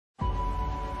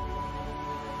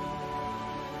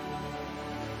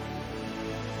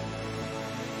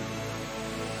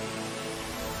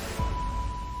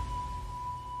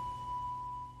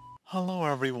Hello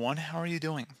everyone, how are you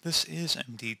doing? This is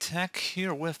MD Tech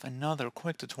here with another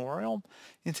quick tutorial.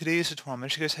 In today's tutorial, I'm going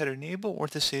to show you guys how to enable or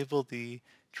disable the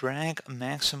drag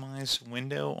maximize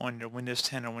window on your Windows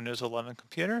 10 or Windows 11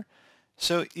 computer.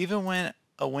 So even when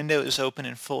a window is open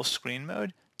in full screen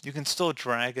mode, you can still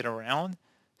drag it around.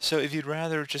 So if you'd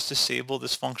rather just disable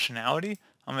this functionality,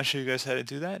 I'm going to show you guys how to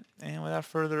do that. And without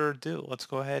further ado, let's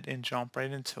go ahead and jump right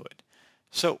into it.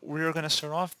 So we're going to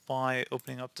start off by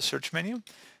opening up the search menu.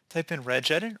 Type in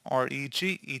Regedit,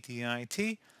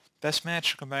 R-E-G-E-D-I-T. Best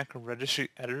match, come back to Registry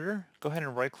Editor. Go ahead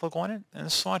and right-click on it and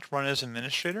select Run as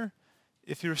Administrator.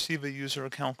 If you receive a user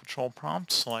account control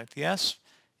prompt, select Yes.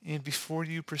 And before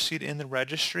you proceed in the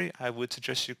registry, I would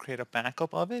suggest you create a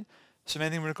backup of it. So if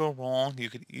anything were to go wrong, you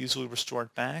could easily restore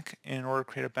it back. In order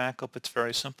to create a backup, it's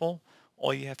very simple.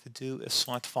 All you have to do is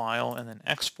select File and then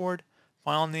Export.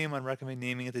 File name, I'd recommend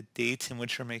naming it the date in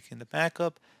which you're making the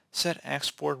backup. Set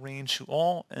export range to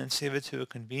all and save it to a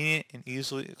convenient and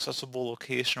easily accessible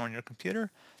location on your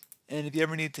computer. And if you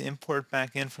ever need to import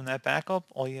back in from that backup,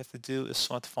 all you have to do is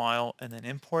select File and then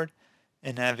Import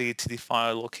and navigate to the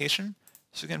file location.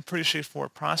 So again, pretty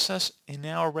straightforward process, and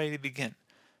now we're ready to begin.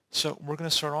 So we're going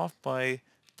to start off by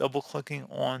double clicking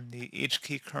on the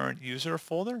HKey current user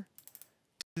folder.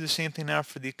 Do the same thing now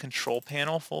for the control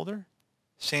panel folder.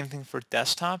 Same thing for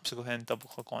desktop, so go ahead and double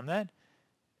click on that.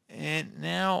 And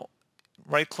now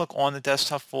right click on the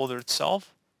desktop folder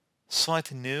itself,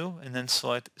 select new, and then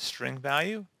select string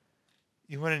value.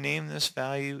 You want to name this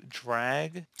value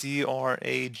drag,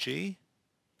 D-R-A-G,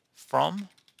 from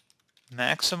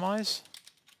maximize.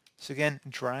 So again,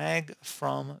 drag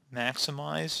from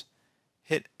maximize.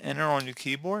 Hit enter on your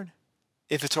keyboard.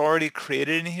 If it's already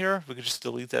created in here, we could just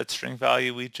delete that string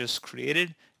value we just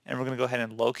created, and we're going to go ahead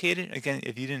and locate it. Again,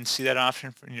 if you didn't see that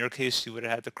option, in your case, you would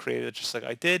have had to create it just like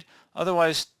I did.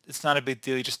 Otherwise, it's not a big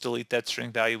deal. You just delete that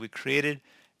string value we created.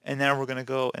 And now we're going to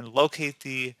go and locate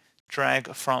the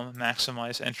drag from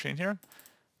maximize entry in here.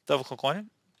 Double click on it.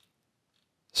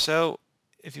 So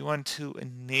if you want to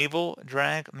enable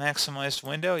drag maximized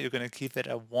window, you're going to keep it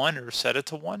at 1 or set it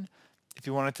to 1. If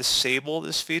you want to disable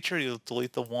this feature, you'll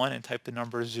delete the 1 and type the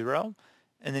number 0.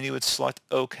 And then you would select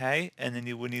OK, and then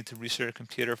you would need to restart your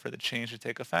computer for the change to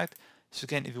take effect. So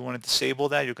again, if you want to disable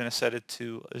that, you're going to set it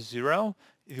to 0.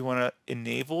 If you want to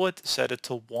enable it, set it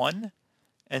to 1.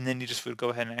 And then you just would go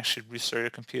ahead and actually restart your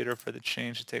computer for the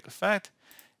change to take effect.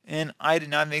 And I did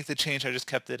not make the change, I just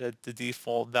kept it at the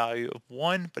default value of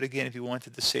 1. But again, if you want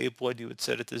to disable it, you would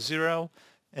set it to 0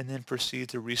 and then proceed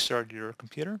to restart your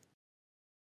computer.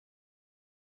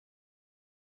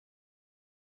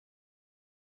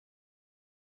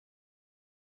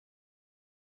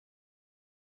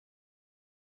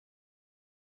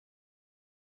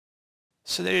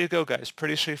 So there you go, guys.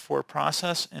 Pretty straightforward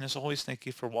process. And as always, thank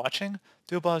you for watching.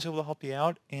 Do hope I was able to help you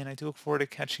out, and I do look forward to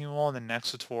catching you all in the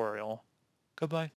next tutorial. Goodbye.